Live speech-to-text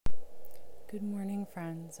Good morning,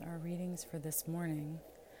 friends. Our readings for this morning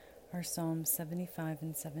are Psalms 75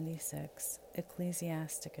 and 76,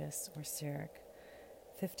 Ecclesiasticus or Sirach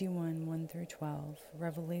 51, 1 through 12,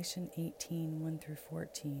 Revelation 18, 1 through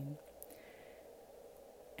 14,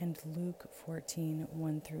 and Luke 14,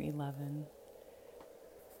 1 through 11.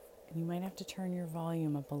 And you might have to turn your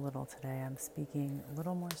volume up a little today. I'm speaking a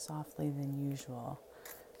little more softly than usual.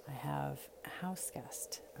 I have a house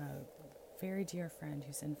guest, a very dear friend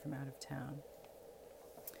who's in from out of town.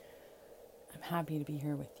 I'm happy to be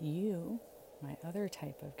here with you, my other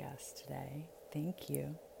type of guest today. Thank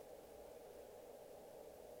you.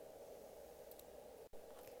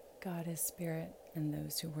 God is spirit, and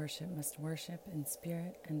those who worship must worship in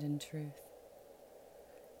spirit and in truth.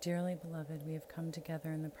 Dearly beloved, we have come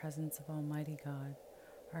together in the presence of Almighty God,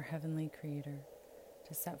 our heavenly Creator,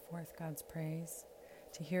 to set forth God's praise,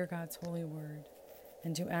 to hear God's holy word,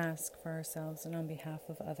 and to ask for ourselves and on behalf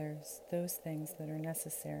of others those things that are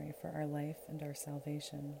necessary for our life and our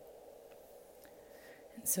salvation.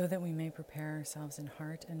 And so that we may prepare ourselves in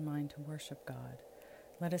heart and mind to worship God,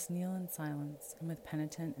 let us kneel in silence and with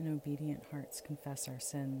penitent and obedient hearts confess our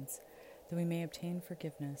sins, that we may obtain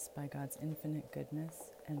forgiveness by God's infinite goodness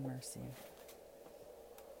and mercy.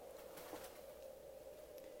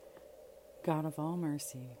 God of all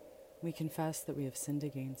mercy, we confess that we have sinned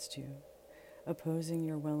against you, opposing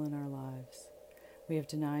your will in our lives. We have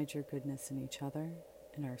denied your goodness in each other,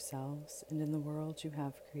 in ourselves, and in the world you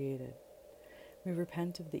have created. We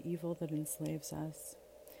repent of the evil that enslaves us,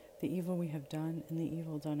 the evil we have done, and the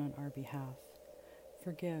evil done on our behalf.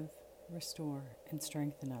 Forgive, restore, and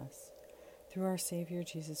strengthen us, through our Savior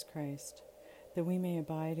Jesus Christ, that we may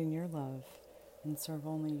abide in your love and serve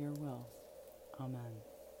only your will. Amen.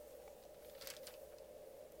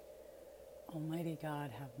 Almighty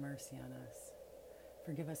God, have mercy on us.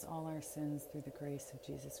 Forgive us all our sins through the grace of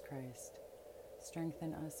Jesus Christ.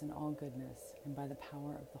 Strengthen us in all goodness, and by the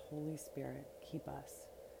power of the Holy Spirit, keep us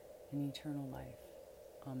in eternal life.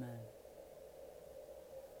 Amen.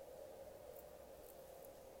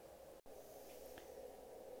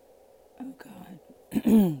 O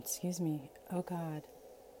God, excuse me, O God,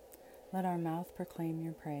 let our mouth proclaim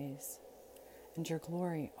your praise, and your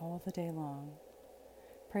glory all the day long.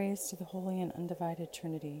 Praise to the holy and undivided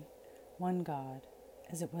Trinity, one God,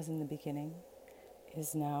 as it was in the beginning,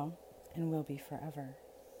 is now, and will be forever.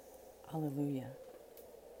 Alleluia.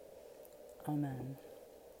 Amen.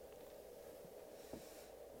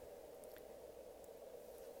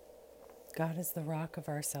 God is the rock of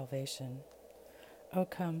our salvation. Oh,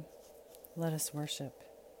 come, let us worship.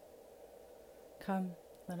 Come,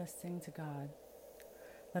 let us sing to God.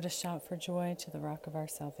 Let us shout for joy to the rock of our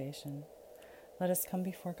salvation. Let us come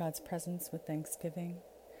before God's presence with thanksgiving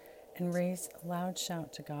and raise a loud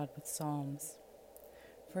shout to God with psalms.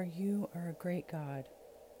 For you are a great God.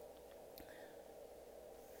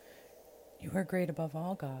 You are great above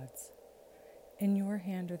all gods. In your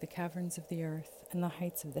hand are the caverns of the earth, and the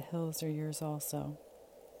heights of the hills are yours also.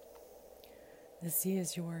 The sea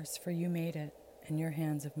is yours, for you made it, and your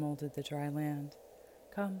hands have molded the dry land.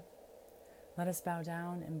 Come, let us bow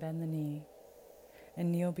down and bend the knee, and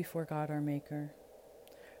kneel before God our Maker.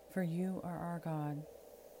 For you are our God,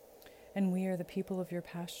 and we are the people of your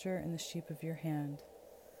pasture and the sheep of your hand.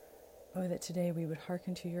 Oh, that today we would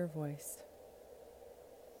hearken to your voice.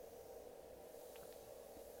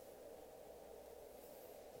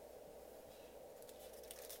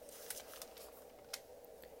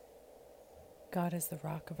 God is the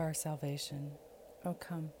rock of our salvation. Oh,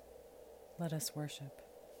 come, let us worship.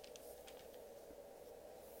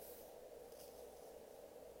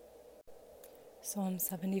 Psalm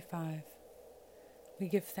 75. We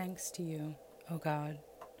give thanks to you, O God.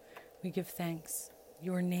 We give thanks.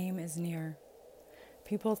 Your name is near.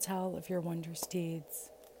 People tell of your wondrous deeds.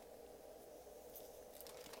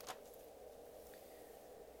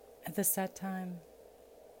 At the set time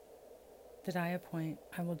that I appoint,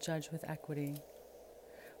 I will judge with equity.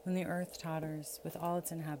 When the earth totters with all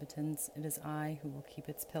its inhabitants, it is I who will keep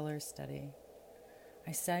its pillars steady.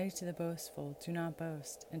 I say to the boastful, do not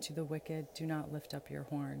boast, and to the wicked, do not lift up your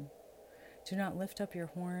horn. Do not lift up your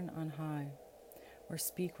horn on high, or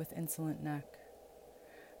speak with insolent neck.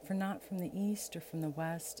 For not from the east or from the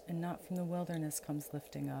west, and not from the wilderness comes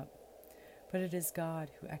lifting up, but it is God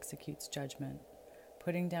who executes judgment,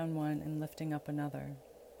 putting down one and lifting up another.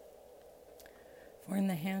 For in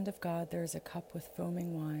the hand of God there is a cup with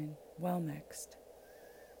foaming wine, well mixed.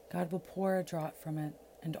 God will pour a draught from it,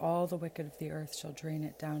 and all the wicked of the earth shall drain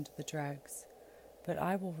it down to the dregs. But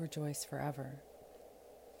I will rejoice forever.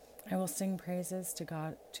 I will sing praises to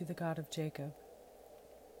God, to the God of Jacob.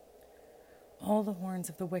 All the horns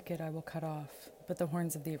of the wicked I will cut off, but the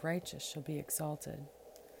horns of the righteous shall be exalted.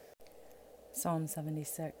 Psalm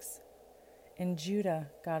 76. In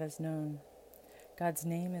Judah, God is known. God's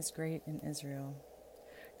name is great in Israel.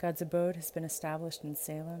 God's abode has been established in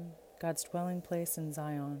Salem, God's dwelling place in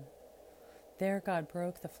Zion. There God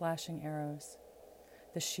broke the flashing arrows,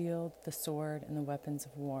 the shield, the sword, and the weapons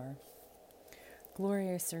of war.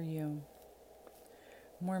 Glorious are you,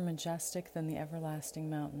 more majestic than the everlasting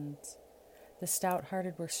mountains. The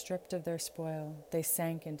stout-hearted were stripped of their spoil, they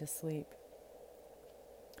sank into sleep.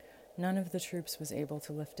 None of the troops was able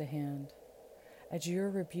to lift a hand. At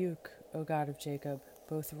your rebuke, O God of Jacob,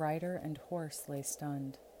 both rider and horse lay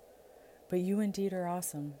stunned. But you indeed are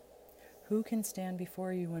awesome. Who can stand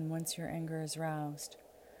before you when once your anger is roused?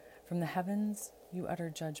 From the heavens you utter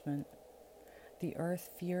judgment. The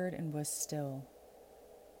earth feared and was still.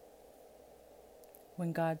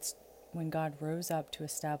 When God rose up to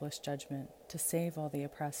establish judgment, to save all the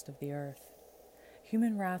oppressed of the earth,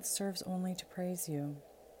 human wrath serves only to praise you.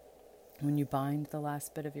 When you bind the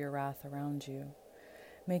last bit of your wrath around you,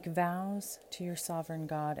 make vows to your sovereign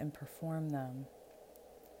God and perform them.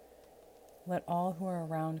 Let all who are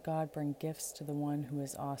around God bring gifts to the one who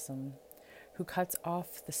is awesome, who cuts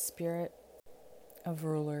off the spirit of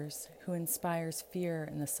rulers, who inspires fear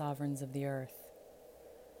in the sovereigns of the earth.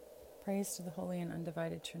 Praise to the Holy and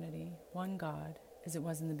Undivided Trinity, one God, as it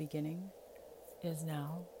was in the beginning, is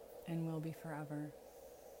now, and will be forever.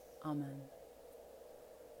 Amen.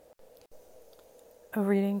 A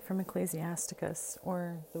reading from Ecclesiasticus,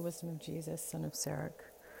 or the Wisdom of Jesus, son of Sirach,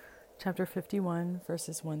 chapter 51,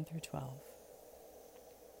 verses 1 through 12.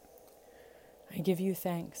 I give you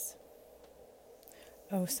thanks,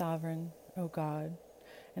 O Sovereign, O God,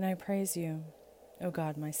 and I praise you, O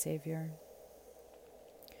God, my Savior.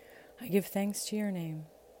 I give thanks to your name,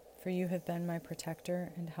 for you have been my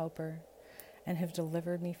protector and helper, and have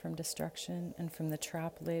delivered me from destruction and from the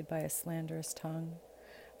trap laid by a slanderous tongue,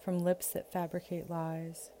 from lips that fabricate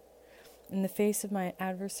lies. In the face of my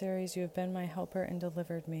adversaries you have been my helper and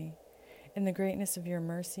delivered me, in the greatness of your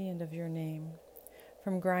mercy and of your name,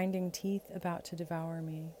 from grinding teeth about to devour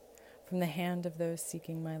me, from the hand of those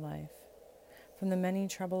seeking my life, from the many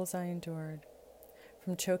troubles I endured,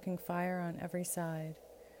 from choking fire on every side,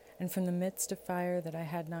 and from the midst of fire that I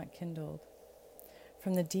had not kindled,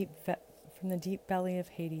 from the deep belly of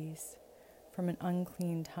Hades, from an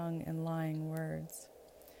unclean tongue and lying words,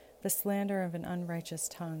 the slander of an unrighteous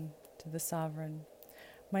tongue to the sovereign.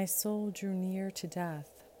 My soul drew near to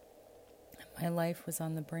death. My life was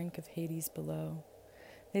on the brink of Hades below.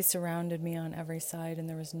 They surrounded me on every side, and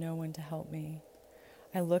there was no one to help me.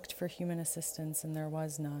 I looked for human assistance, and there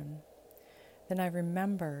was none. Then I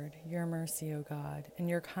remembered your mercy, O God, and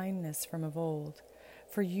your kindness from of old,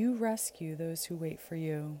 for you rescue those who wait for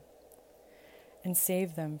you, and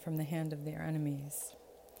save them from the hand of their enemies.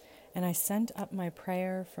 And I sent up my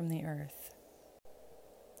prayer from the earth,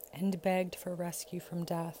 and begged for rescue from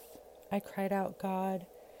death. I cried out, God,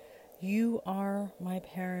 you are my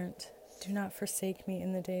parent. Do not forsake me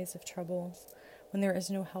in the days of trouble, when there is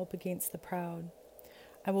no help against the proud.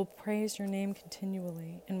 I will praise your name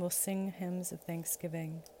continually, and will sing hymns of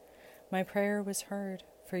thanksgiving. My prayer was heard,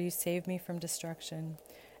 for you saved me from destruction,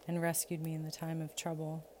 and rescued me in the time of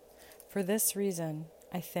trouble. For this reason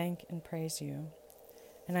I thank and praise you,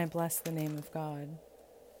 and I bless the name of God.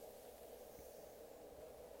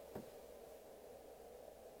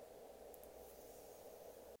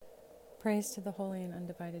 Praise to the Holy and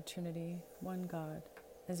Undivided Trinity, one God,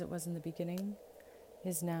 as it was in the beginning,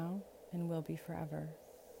 is now, and will be forever.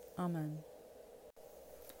 Amen.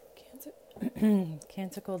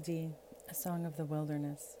 Canticle D, a song of the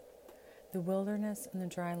wilderness. The wilderness and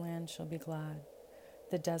the dry land shall be glad.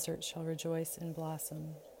 The desert shall rejoice and blossom.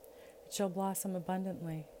 It shall blossom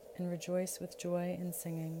abundantly and rejoice with joy and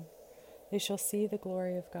singing. They shall see the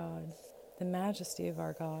glory of God, the majesty of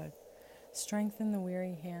our God. Strengthen the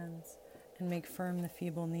weary hands and make firm the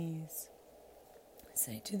feeble knees.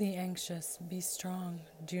 Say to the anxious, be strong,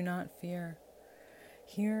 do not fear.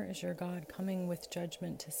 Here is your God coming with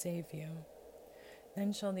judgment to save you.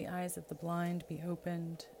 Then shall the eyes of the blind be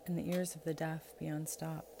opened, and the ears of the deaf be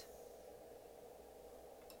unstopped.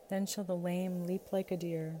 Then shall the lame leap like a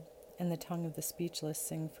deer, and the tongue of the speechless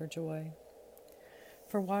sing for joy.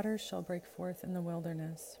 For waters shall break forth in the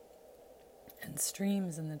wilderness, and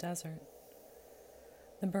streams in the desert.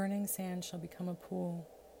 The burning sand shall become a pool,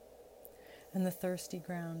 and the thirsty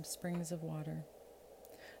ground springs of water.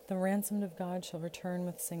 The ransomed of God shall return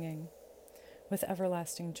with singing, with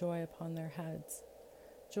everlasting joy upon their heads.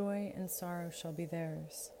 Joy and sorrow shall be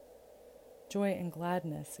theirs. Joy and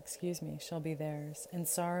gladness, shall be theirs, and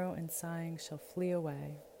sorrow and sighing shall flee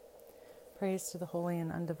away. Praise to the Holy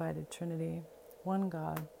and Undivided Trinity, one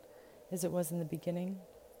God, as it was in the beginning,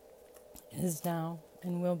 is now,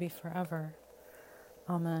 and will be forever.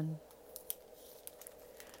 Amen.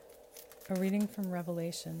 A reading from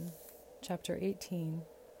Revelation, chapter 18,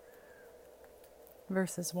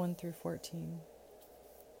 verses 1 through 14.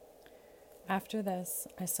 After this,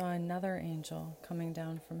 I saw another angel coming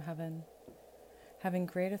down from heaven, having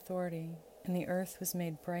great authority, and the earth was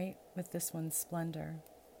made bright with this one's splendor.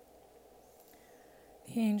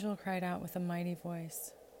 The angel cried out with a mighty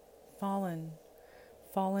voice, "Fallen,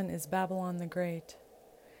 fallen is Babylon the Great.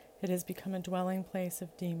 It has become a dwelling place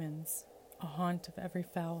of demons, a haunt of every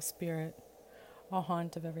foul spirit, a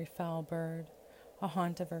haunt of every foul bird, a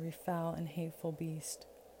haunt of every foul and hateful beast.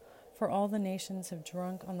 For all the nations have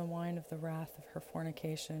drunk on the wine of the wrath of her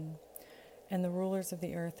fornication, and the rulers of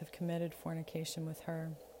the earth have committed fornication with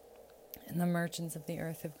her, and the merchants of the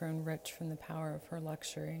earth have grown rich from the power of her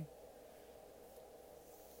luxury."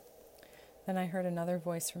 Then I heard another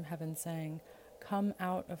voice from heaven saying, "Come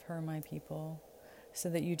out of her, my people, so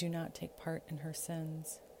that you do not take part in her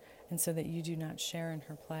sins, and so that you do not share in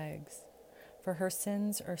her plagues. For her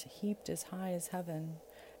sins are heaped as high as heaven,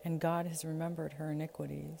 and God has remembered her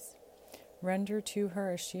iniquities. Render to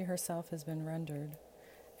her as she herself has been rendered,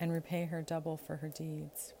 and repay her double for her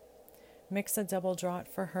deeds. Mix a double draught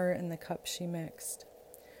for her in the cup she mixed.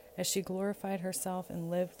 As she glorified herself and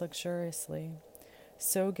lived luxuriously,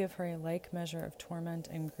 so give her a like measure of torment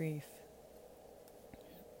and grief.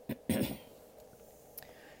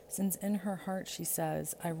 Since in her heart she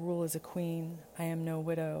says, 'I rule as a queen, I am no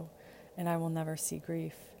widow, and I will never see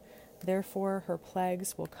grief,' therefore her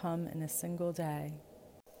plagues will come in a single day,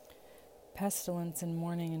 pestilence and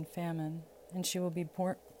mourning and famine, and she will be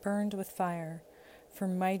burned with fire, for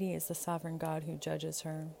mighty is the sovereign God who judges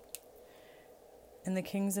her. And the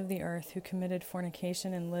kings of the earth who committed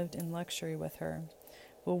fornication and lived in luxury with her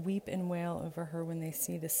will weep and wail over her when they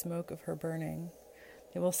see the smoke of her burning.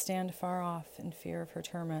 They will stand far off in fear of her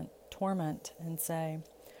torment and say,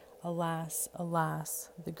 'Alas, alas,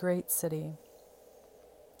 the great city,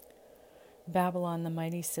 Babylon, the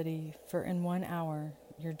mighty city, for in 1 hour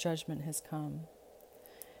your judgment has come.'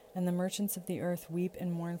 And the merchants of the earth weep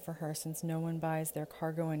and mourn for her, since no one buys their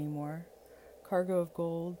cargo anymore. Cargo of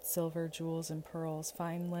gold, silver, jewels, and pearls,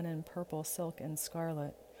 fine linen, purple, silk, and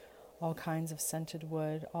scarlet, all kinds of scented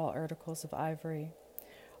wood, all articles of ivory,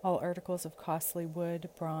 all articles of costly wood,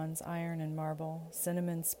 bronze, iron, and marble,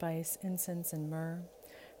 cinnamon, spice, incense, and myrrh,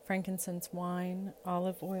 frankincense, wine,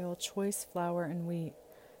 olive oil, choice flour and wheat,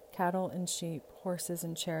 cattle and sheep, horses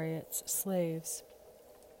and chariots, slaves,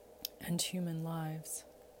 and human lives.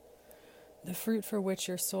 The fruit for which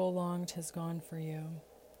your soul longed has gone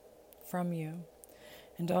from you,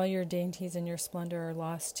 and all your dainties and your splendor are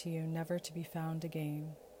lost to you, never to be found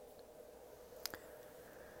again."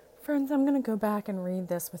 Friends, I'm going to go back and read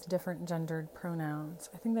this with different gendered pronouns.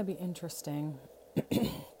 I think that'd be interesting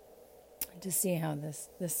to see how this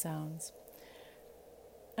sounds.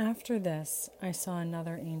 After this, I saw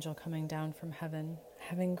another angel coming down from heaven,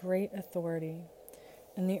 having great authority,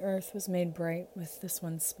 and the earth was made bright with this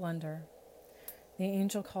one's splendor. The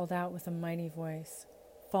angel called out with a mighty voice,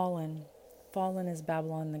 "Fallen, fallen is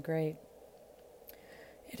Babylon the Great.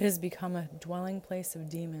 It has become a dwelling place of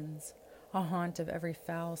demons, a haunt of every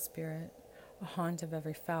foul spirit, a haunt of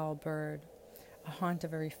every foul bird, a haunt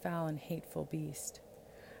of every foul and hateful beast.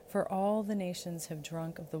 For all the nations have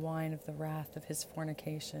drunk of the wine of the wrath of his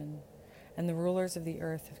fornication, and the rulers of the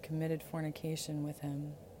earth have committed fornication with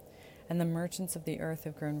him, and the merchants of the earth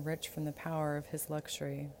have grown rich from the power of his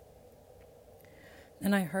luxury."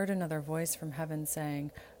 Then I heard another voice from heaven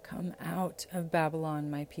saying, "Come out of Babylon,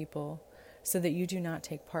 my people, so that you do not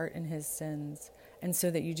take part in his sins, and so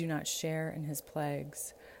that you do not share in his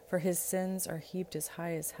plagues. For his sins are heaped as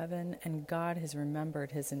high as heaven, and God has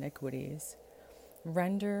remembered his iniquities.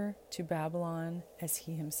 Render to Babylon as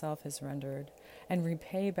he himself has rendered, and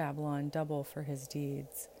repay Babylon double for his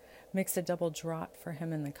deeds. Mix a double draught for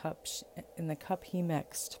him in the cup he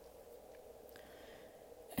mixed.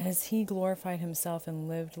 As he glorified himself and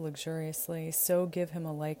lived luxuriously, so give him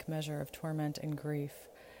a like measure of torment and grief,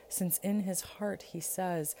 since in his heart he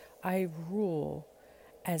says, 'I rule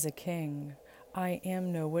as a king, I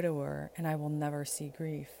am no widower, and I will never see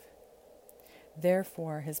grief.'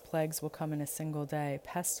 Therefore his plagues will come in a single day,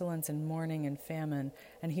 pestilence and mourning and famine,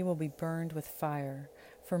 and he will be burned with fire.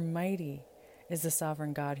 For mighty is the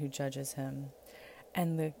sovereign God who judges him.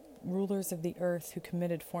 And the rulers of the earth who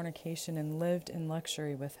committed fornication and lived in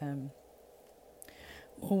luxury with him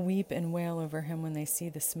will weep and wail over him when they see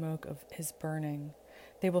the smoke of his burning.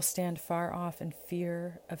 They will stand far off in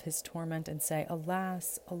fear of his torment and say,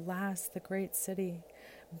 Alas, alas, the great city,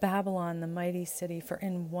 Babylon, the mighty city, for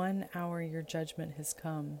in 1 hour your judgment has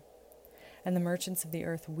come. And the merchants of the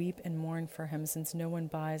earth weep and mourn for him, since no one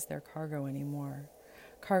buys their cargo anymore.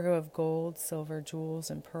 Cargo of gold, silver,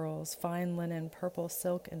 jewels, and pearls, fine linen, purple,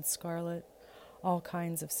 silk, and scarlet, all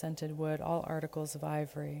kinds of scented wood, all articles of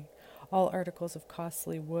ivory, all articles of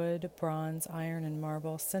costly wood, bronze, iron, and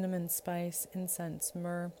marble, cinnamon, spice, incense,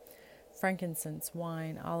 myrrh, frankincense,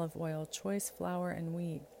 wine, olive oil, choice flour and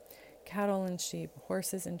wheat, cattle and sheep,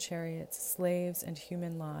 horses and chariots, slaves and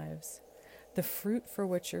human lives. The fruit for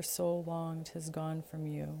which your soul longed has gone from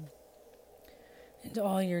you, and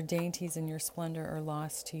all your dainties and your splendor are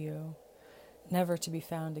lost to you, never to be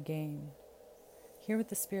found again. Hear what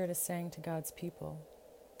the Spirit is saying to God's people.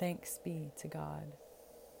 Thanks be to God.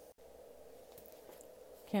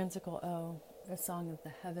 Canticle O, a song of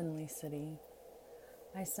the heavenly city.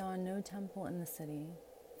 I saw no temple in the city,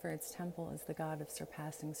 for its temple is the God of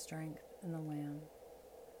surpassing strength and the Lamb.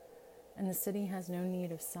 And the city has no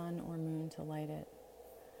need of sun or moon to light it,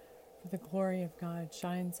 for the glory of God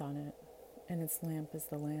shines on it, and its lamp is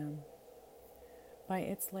the Lamb. By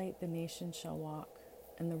its light the nations shall walk,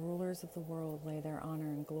 and the rulers of the world lay their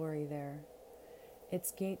honor and glory there.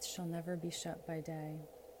 Its gates shall never be shut by day,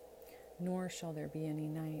 nor shall there be any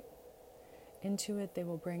night. Into it they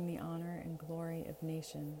will bring the honor and glory of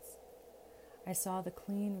nations. I saw the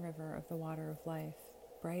clean river of the water of life,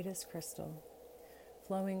 bright as crystal,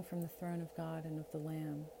 flowing from the throne of God and of the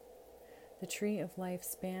Lamb. The tree of life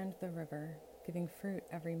spanned the river, giving fruit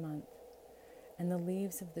every month, and the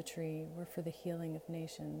leaves of the tree were for the healing of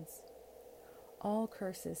nations. All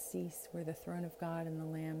curses cease where the throne of God and the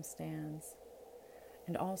Lamb stands,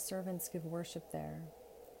 and all servants give worship there.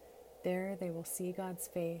 There they will see God's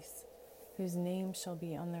face, whose name shall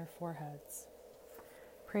be on their foreheads.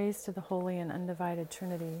 Praise to the holy and undivided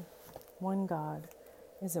Trinity, one God,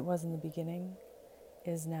 as it was in the beginning,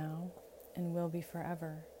 is now, and will be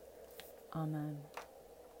forever. Amen.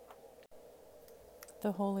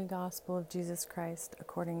 The Holy Gospel of Jesus Christ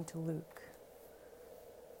according to Luke.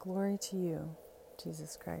 Glory to you,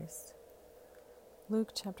 Jesus Christ.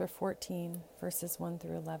 Luke chapter 14, verses 1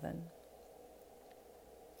 through 11.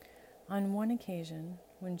 On one occasion,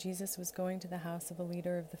 when Jesus was going to the house of a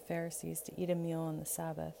leader of the Pharisees to eat a meal on the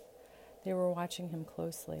Sabbath, they were watching him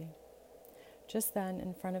closely. Just then,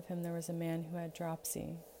 in front of him there was a man who had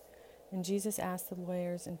dropsy. And Jesus asked the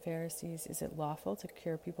lawyers and Pharisees, Is it lawful to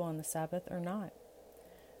cure people on the Sabbath or not?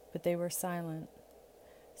 But they were silent.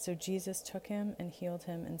 So Jesus took him and healed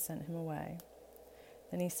him and sent him away.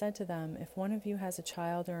 Then he said to them, If one of you has a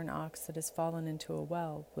child or an ox that has fallen into a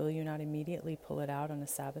well, will you not immediately pull it out on a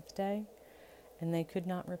Sabbath day? And they could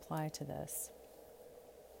not reply to this.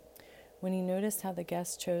 When he noticed how the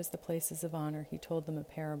guests chose the places of honor, he told them a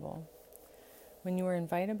parable. When you are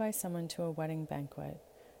invited by someone to a wedding banquet,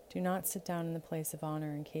 do not sit down in the place of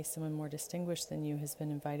honor in case someone more distinguished than you has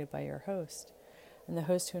been invited by your host. And the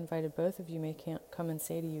host who invited both of you may come and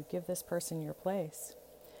say to you, Give this person your place.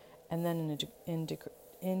 And then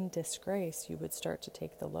in disgrace you would start to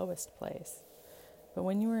take the lowest place. But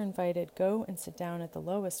when you are invited, go and sit down at the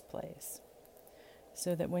lowest place,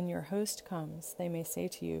 so that when your host comes, they may say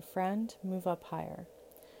to you, Friend, move up higher.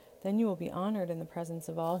 Then you will be honored in the presence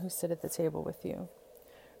of all who sit at the table with you.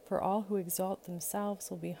 For all who exalt themselves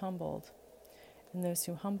will be humbled, and those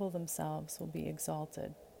who humble themselves will be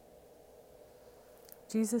exalted.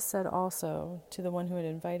 Jesus said also to the one who had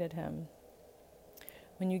invited him,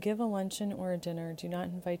 When you give a luncheon or a dinner, do not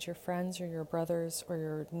invite your friends or your brothers or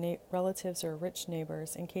your relatives or rich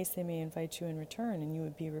neighbors, in case they may invite you in return and you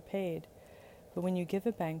would be repaid. But when you give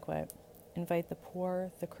a banquet, invite the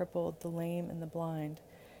poor, the crippled, the lame, and the blind,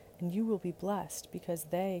 and you will be blessed, because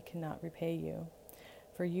they cannot repay you,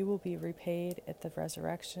 for you will be repaid at the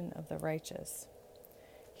resurrection of the righteous.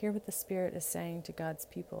 Hear what the Spirit is saying to God's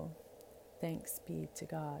people. Thanks be to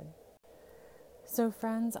God. So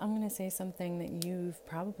friends, I'm going to say something that you've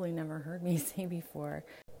probably never heard me say before.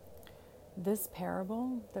 This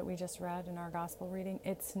parable that we just read in our gospel reading,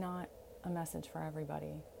 it's not a message for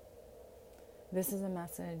everybody. This is a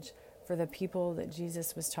message for the people that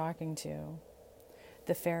Jesus was talking to,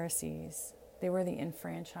 the Pharisees. They were the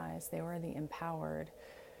enfranchised, they were the empowered.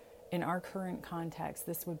 In our current context,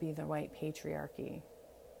 this would be the white patriarchy.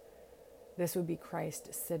 This would be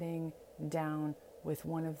Christ sitting down with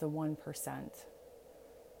one of the 1%,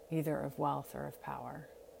 either of wealth or of power,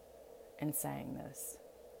 and saying this.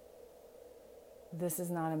 This is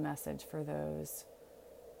not a message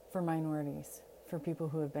for minorities, for people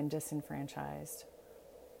who have been disenfranchised,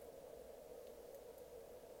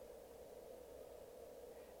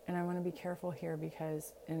 And I want to be careful here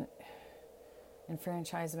because in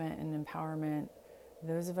enfranchisement and empowerment,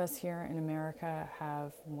 those of us here in America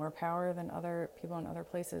have more power than other people in other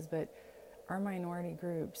places, but our minority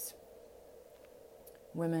groups,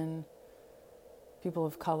 women, people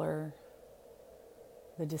of color,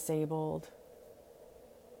 the disabled,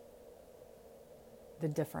 the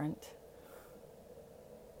different,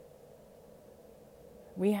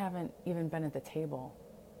 we haven't even been at the table,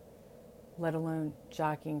 let alone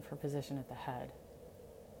jockeying for position at the head.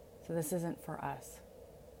 So this isn't for us.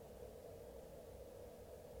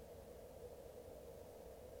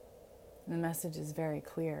 The message is very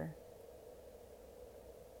clear.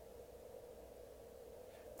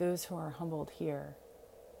 Those who are humbled here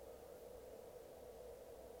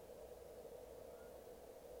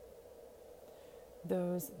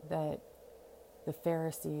those that the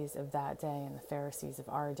Pharisees of that day and the Pharisees of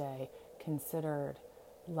our day considered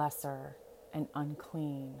lesser and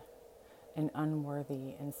unclean and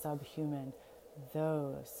unworthy and subhuman,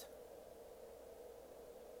 those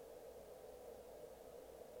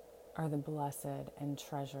are the blessed and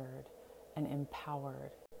treasured and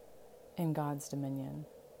empowered in God's dominion.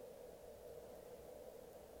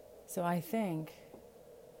 So I think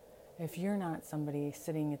if you're not somebody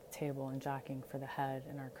sitting at the table and jockeying for the head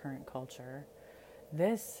in our current culture,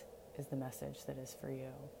 this is the message that is for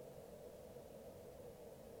you.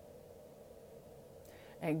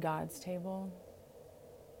 At God's table,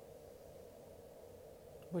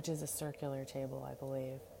 which is a circular table, I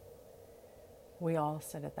believe, we all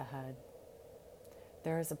sit at the head.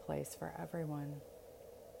 There is a place for everyone.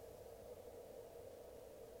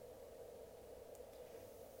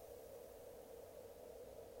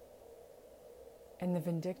 And the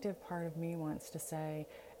vindictive part of me wants to say,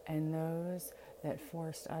 and those that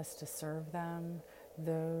forced us to serve them,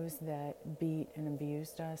 those that beat and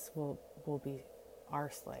abused us will be our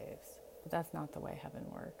slaves. But that's not the way heaven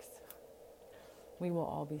works. We will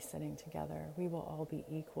all be sitting together. We will all be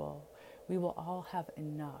equal. We will all have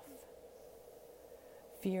enough.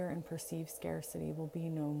 Fear and perceived scarcity will be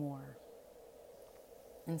no more.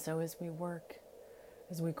 And so as we work,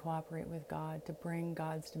 as we cooperate with God to bring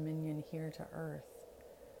God's dominion here to earth,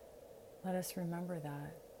 let us remember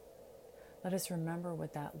that. Let us remember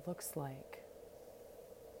what that looks like.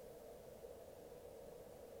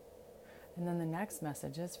 And then the next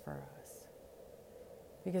message is for us.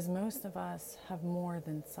 Because most of us have more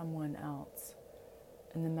than someone else.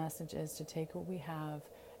 And the message is to take what we have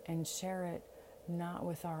and share it not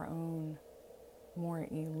with our own more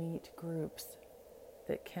elite groups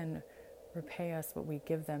that can repay us what we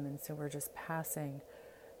give them, and so we're just passing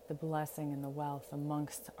the blessing and the wealth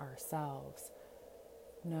amongst ourselves.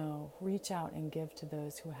 No, reach out and give to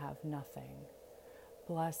those who have nothing.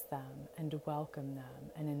 Bless them and welcome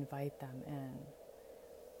them and invite them in.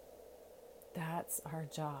 That's our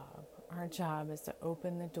job. Our job is to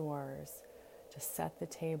open the doors, to set the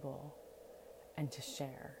table, and to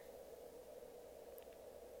share.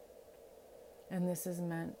 And this is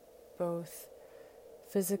meant both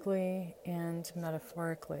physically and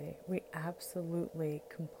metaphorically. We absolutely,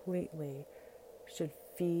 completely should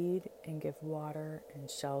feed and give water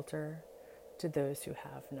and shelter to those who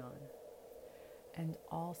have none. And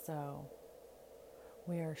also,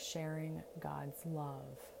 we are sharing God's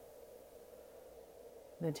love.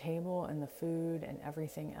 The table and the food and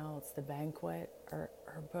everything else, the banquet, are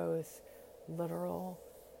both literal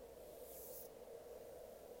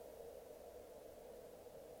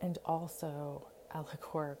and also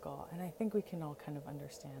allegorical. And I think we can all kind of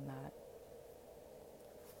understand that.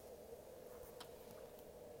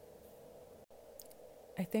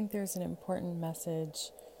 I think there's an important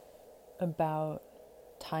message about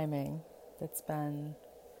timing that's been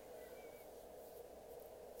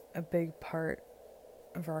a big part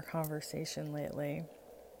of our conversation lately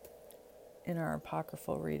in our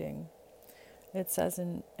apocryphal reading. It says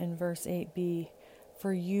in verse 8b,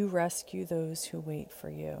 "For you rescue those who wait for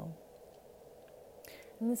you."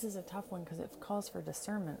 And this is a tough one because it calls for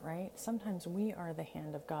discernment, right? Sometimes we are the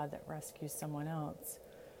hand of God that rescues someone else.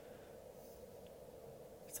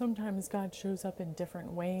 Sometimes God shows up in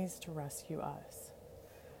different ways to rescue us.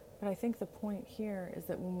 But I think the point here is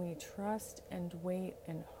that when we trust and wait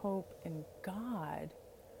and hope in God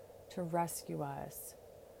to rescue us,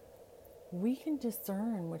 we can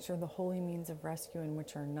discern which are the holy means of rescue and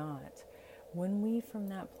which are not. When we, from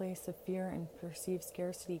that place of fear and perceived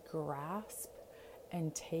scarcity, grasp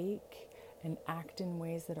and take and act in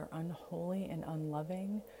ways that are unholy and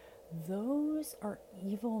unloving, those are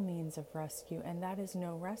evil means of rescue, and that is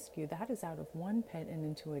no rescue. That is out of one pit and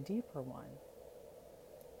into a deeper one.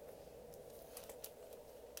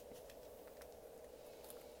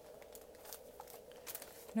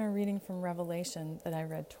 In our reading from Revelation that I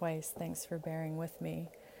read twice, thanks for bearing with me,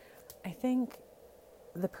 I think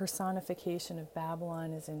the personification of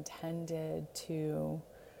Babylon is intended to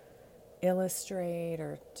illustrate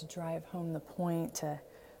or to drive home the point, to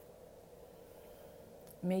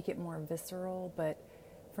make it more visceral, but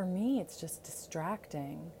for me it's just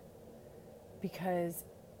distracting because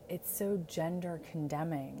it's so gender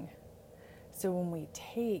condemning. So when we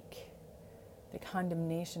take the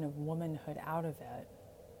condemnation of womanhood out of it,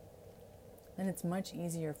 then it's much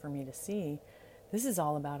easier for me to see this is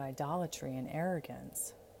all about idolatry and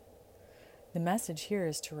arrogance. The message here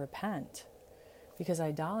is to repent, because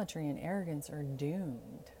idolatry and arrogance are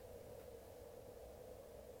doomed.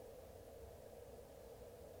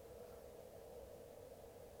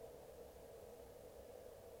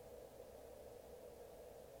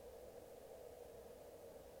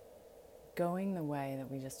 Going the way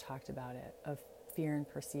that we just talked about it, of fear and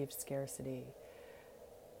perceived scarcity,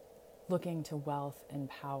 looking to wealth and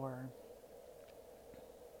power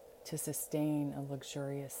to sustain a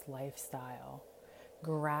luxurious lifestyle,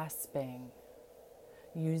 grasping,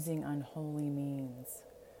 using unholy means,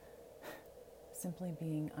 simply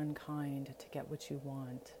being unkind to get what you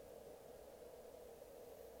want.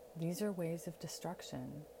 These are ways of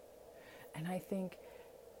destruction. And I think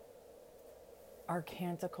our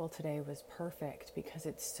canticle today was perfect because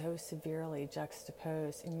it's so severely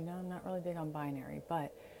juxtaposed. And I'm not really big on binary,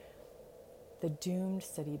 but the doomed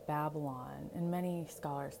city Babylon, and many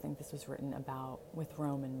scholars think this was written about with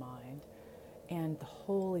Rome in mind, and the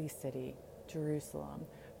holy city Jerusalem.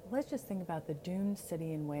 Let's just think about the doomed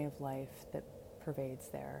city and way of life that pervades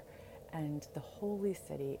there, and the holy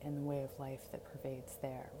city and the way of life that pervades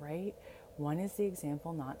there, right? One is the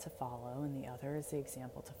example not to follow, and the other is the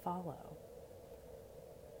example to follow.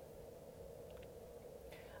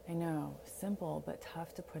 I know, simple but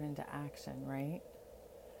tough to put into action, right?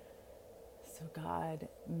 So God,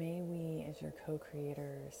 may we as your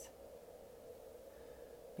co-creators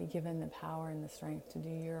be given the power and the strength to do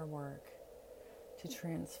your work, to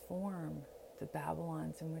transform the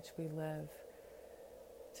Babylons in which we live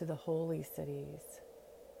to the holy cities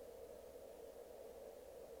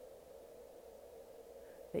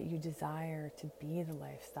that you desire to be the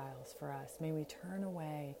lifestyles for us. May we turn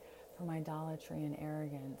away from idolatry and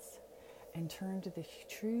arrogance and turn to the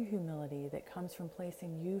true humility that comes from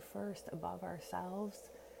placing you first above ourselves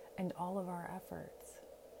and all of our efforts.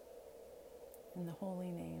 In the holy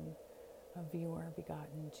name of your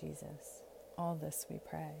begotten Jesus, all this we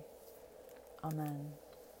pray. Amen.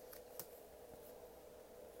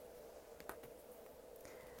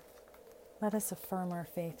 Let us affirm our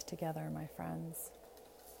faith together, my friends.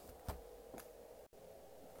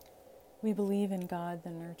 We believe in God,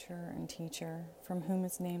 the nurturer and teacher, from whom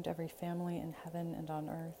is named every family in heaven and on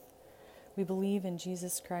earth. We believe in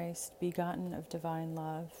Jesus Christ, begotten of divine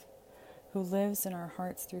love, who lives in our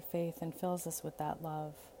hearts through faith and fills us with that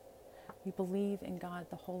love. We believe in God,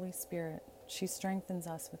 the Holy Spirit. She strengthens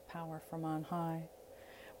us with power from on high.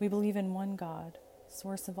 We believe in one God,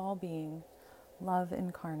 source of all being, love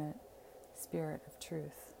incarnate, Spirit of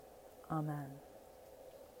truth. Amen.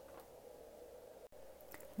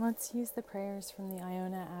 Let's use the prayers from the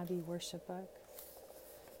Iona Abbey Worship Book,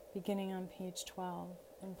 beginning on page 12,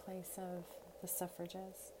 in place of the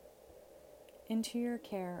suffrages. Into your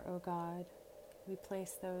care, O God, we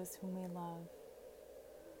place those whom we love,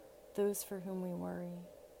 those for whom we worry,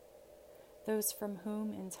 those from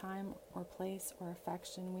whom in time or place or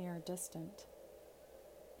affection we are distant.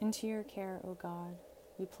 Into your care, O God,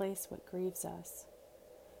 we place what grieves us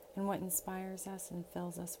and what inspires us and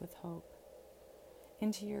fills us with hope.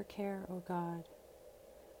 Into your care, O God,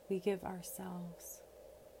 we give ourselves.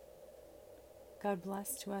 God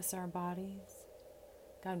bless to us our bodies.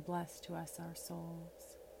 God bless to us our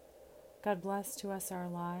souls. God bless to us our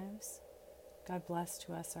lives. God bless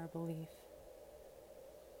to us our belief.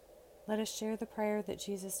 Let us share the prayer that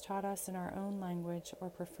Jesus taught us in our own language or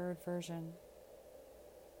preferred version.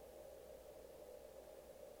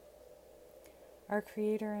 Our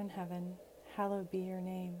Creator in heaven, hallowed be your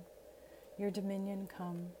name. Your dominion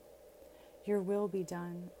come. Your will be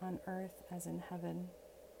done on earth as in heaven.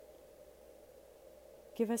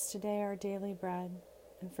 Give us today our daily bread,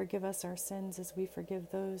 and forgive us our sins as we forgive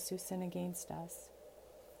those who sin against us.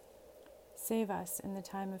 Save us in the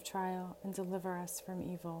time of trial, and deliver us from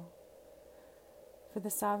evil. For the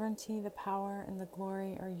sovereignty, the power, and the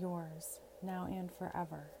glory are yours, now and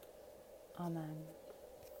forever. Amen.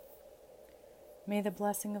 May the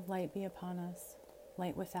blessing of light be upon us,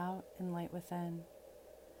 light without and light within.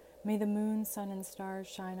 May the moon, sun, and stars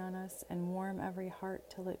shine on us and warm every heart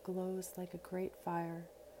till it glows like a great fire,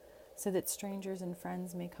 so that strangers and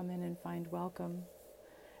friends may come in and find welcome.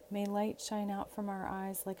 May light shine out from our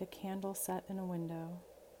eyes like a candle set in a window,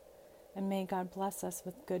 and may God bless us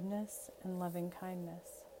with goodness and loving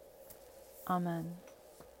kindness. Amen.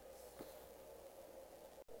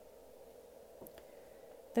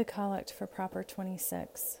 The Collect for Proper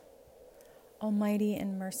 26. Almighty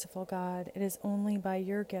and merciful God, it is only by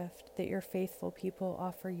your gift that your faithful people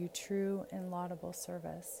offer you true and laudable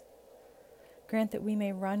service. Grant that we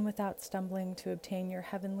may run without stumbling to obtain your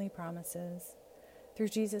heavenly promises, through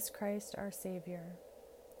Jesus Christ our Savior,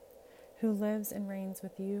 who lives and reigns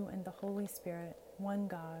with you and the Holy Spirit, one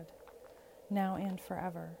God, now and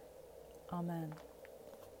forever. Amen.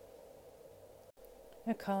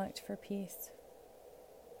 A Collect for Peace.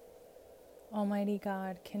 Almighty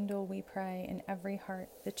God, kindle, we pray, in every heart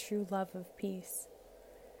the true love of peace,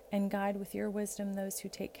 and guide with your wisdom those who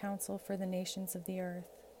take counsel for the nations of the earth,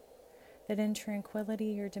 that in tranquility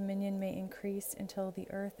your dominion may increase until the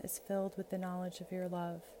earth is filled with the knowledge of your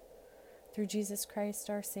love. Through Jesus Christ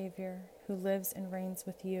our Savior, who lives and reigns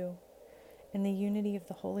with you, in the unity of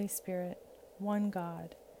the Holy Spirit, one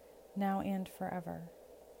God, now and forever.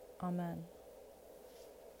 Amen.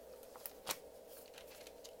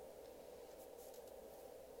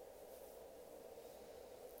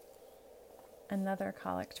 Another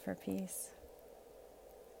Collect for Peace.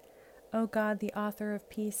 O God, the author of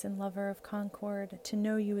peace and lover of concord, to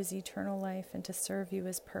know you is eternal life and to serve you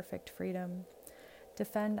is perfect freedom.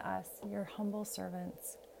 Defend us, your humble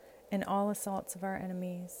servants, in all assaults of our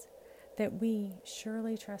enemies, that we,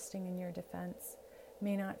 surely trusting in your defense,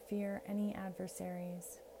 may not fear any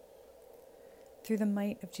adversaries. Through the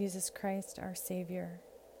might of Jesus Christ, our Savior.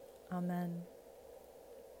 Amen.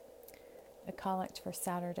 A Collect for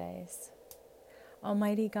Saturdays.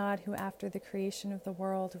 Almighty God, who after the creation of the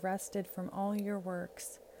world rested from all your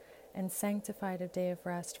works and sanctified a day of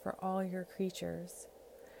rest for all your creatures,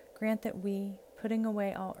 grant that we, putting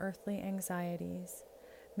away all earthly anxieties,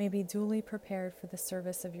 may be duly prepared for the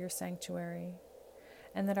service of your sanctuary,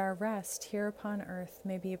 and that our rest here upon earth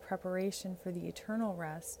may be a preparation for the eternal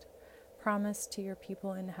rest promised to your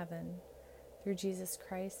people in heaven, through Jesus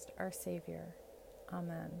Christ our Savior.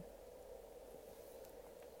 Amen.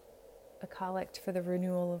 A Collect for the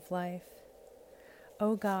Renewal of Life.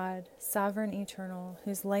 O God, sovereign eternal,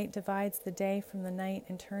 whose light divides the day from the night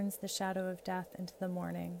and turns the shadow of death into the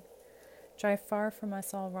morning, drive far from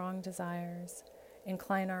us all wrong desires,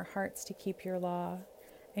 incline our hearts to keep your law,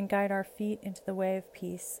 and guide our feet into the way of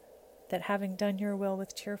peace, that having done your will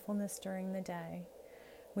with cheerfulness during the day,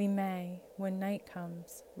 we may, when night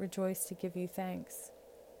comes, rejoice to give you thanks.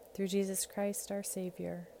 Through Jesus Christ our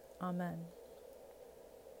Savior. Amen.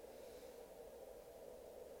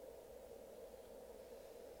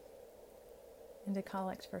 And a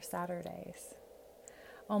Collect for Saturdays.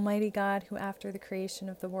 Almighty God, who after the creation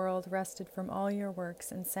of the world rested from all your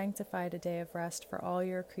works and sanctified a day of rest for all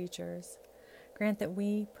your creatures, grant that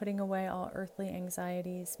we, putting away all earthly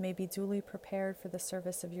anxieties, may be duly prepared for the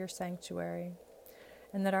service of your sanctuary,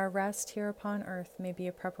 and that our rest here upon earth may be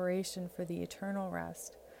a preparation for the eternal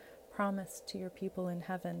rest promised to your people in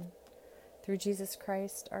heaven. Through Jesus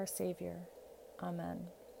Christ our Savior. Amen.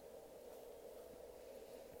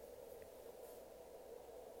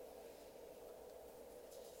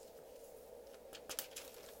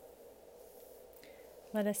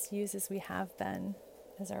 Let us use as we have been,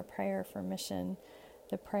 as our prayer for mission,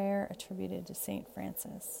 the prayer attributed to St.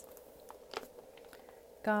 Francis.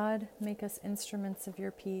 God, make us instruments of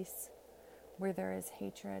your peace. Where there is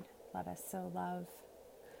hatred, let us sow love.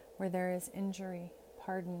 Where there is injury,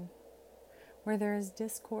 pardon. Where there is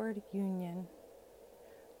discord, union.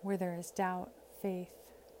 Where there is doubt, faith.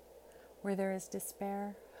 Where there is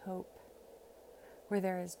despair, hope. Where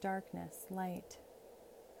there is darkness, light.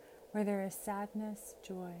 Where there is sadness,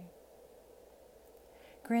 joy.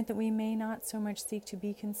 Grant that we may not so much seek to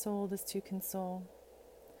be consoled as to console,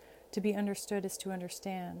 to be understood as to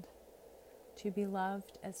understand, to be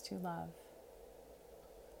loved as to love.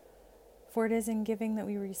 For it is in giving that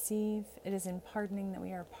we receive, it is in pardoning that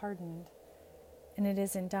we are pardoned, and it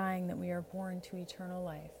is in dying that we are born to eternal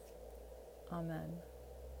life. Amen.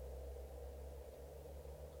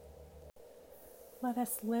 Let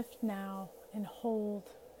us lift now and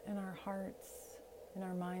hold in our hearts, in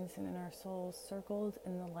our minds, and in our souls, circled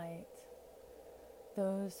in the light,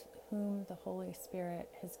 those whom the Holy Spirit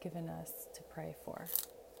has given us to pray for.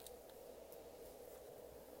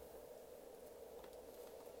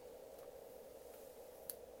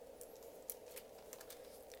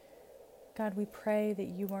 God, we pray that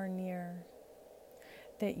you are near,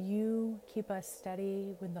 that you keep us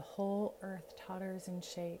steady when the whole earth totters and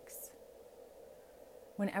shakes,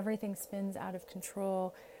 When everything spins out of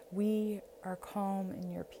control, we are calm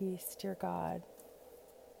in your peace, dear God.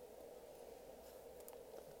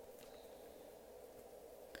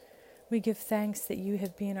 We give thanks that you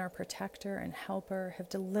have been our protector and helper, have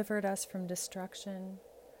delivered us from destruction.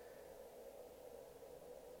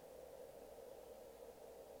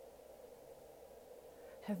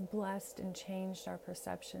 Have blessed and changed our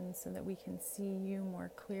perceptions so that we can see you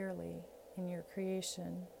more clearly in your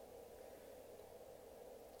creation.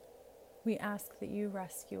 We ask that you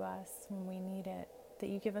rescue us when we need it, that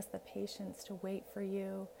you give us the patience to wait for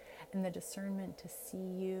you and the discernment to see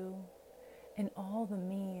you in all the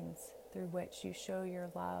means through which you show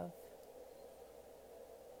your love,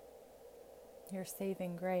 your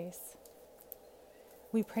saving grace.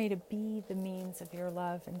 We pray to be the means of your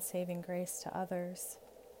love and saving grace to others.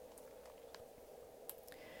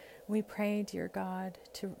 We pray, dear God,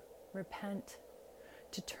 to repent,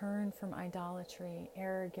 to turn from idolatry,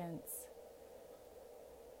 arrogance,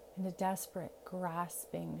 and a desperate,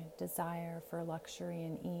 grasping desire for luxury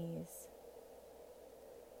and ease.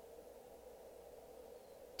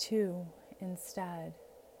 To, instead,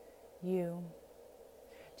 you,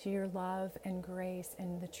 to your love and grace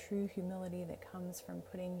and the true humility that comes from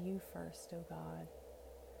putting you first, O God,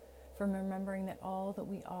 from remembering that all that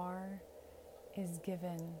we are is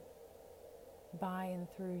given by and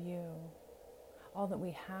through you. All that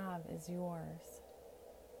we have is yours.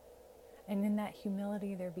 And in that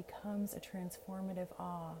humility, there becomes a transformative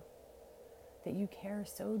awe that you care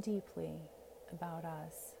so deeply about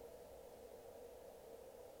us,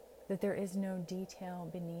 that there is no detail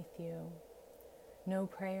beneath you, no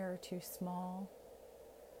prayer too small,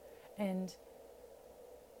 and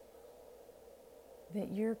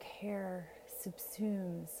that your care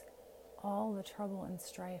subsumes all the trouble and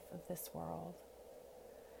strife of this world,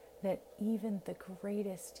 that even the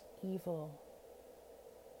greatest evil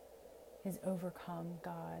is overcome,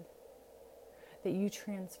 God, that you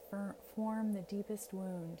transform the deepest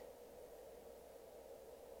wound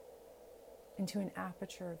into an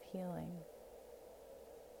aperture of healing.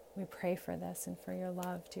 We pray for this and for your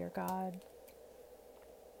love, dear God.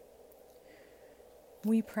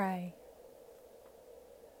 We pray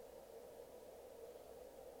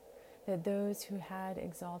that those who had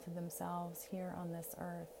exalted themselves here on this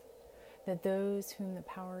earth, that those whom the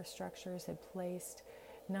power structures had placed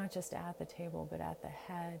not just at the table, but at the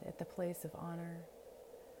head, at the place of honor,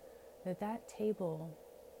 that table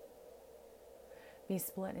be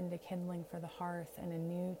split into kindling for the hearth and a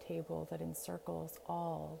new table that encircles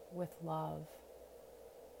all with love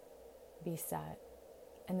be set,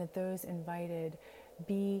 and that those invited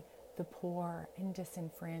be the poor and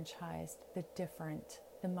disenfranchised, the different,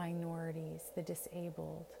 the minorities, the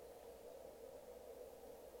disabled,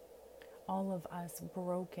 all of us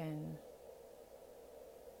broken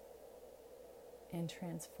and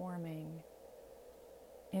transforming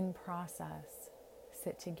in process,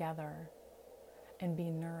 sit together and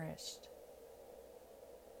be nourished.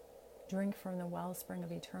 Drink from the wellspring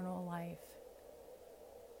of eternal life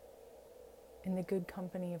in the good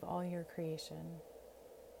company of all your creation.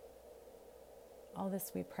 All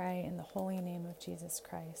this we pray in the holy name of Jesus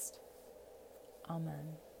Christ.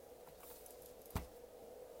 Amen.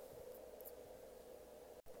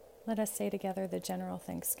 Let us say together the general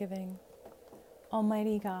thanksgiving.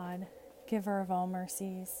 Almighty God, giver of all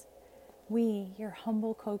mercies, we, your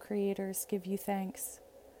humble co-creators, give you thanks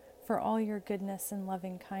for all your goodness and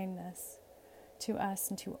loving kindness to us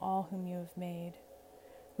and to all whom you have made.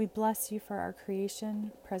 We bless you for our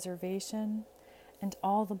creation, preservation, and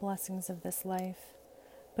all the blessings of this life,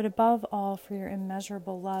 but above all for your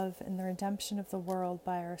immeasurable love and the redemption of the world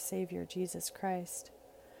by our Savior Jesus Christ,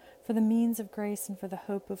 for the means of grace and for the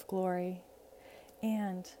hope of glory.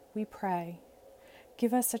 And we pray,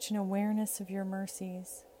 give us such an awareness of your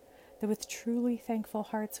mercies, that with truly thankful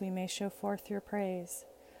hearts we may show forth your praise,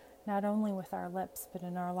 not only with our lips but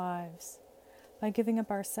in our lives, by giving up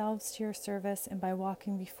ourselves to your service and by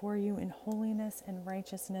walking before you in holiness and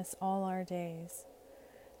righteousness all our days.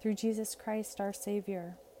 Through Jesus Christ our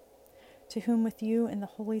Savior, to whom with you and the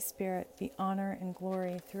Holy Spirit be honor and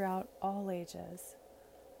glory throughout all ages.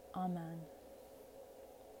 Amen.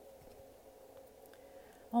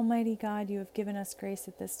 Almighty God, you have given us grace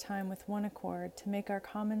at this time with one accord to make our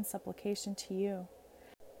common supplication to you.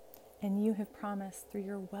 And you have promised through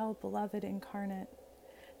your well-beloved incarnate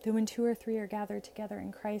that when 2 or 3 are gathered together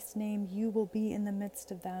in Christ's name, you will be in the midst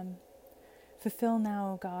of them. Fulfill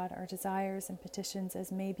now, O God, our desires and petitions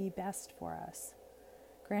as may be best for us,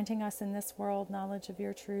 granting us in this world knowledge of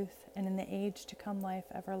your truth and in the age to come life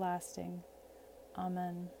everlasting.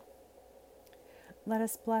 Amen. Let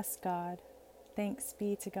us bless God. Thanks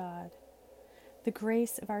be to God. The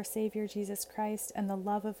grace of our Savior Jesus Christ and the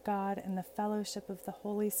love of God and the fellowship of the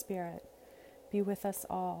Holy Spirit be with us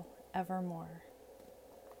all evermore.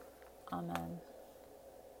 Amen.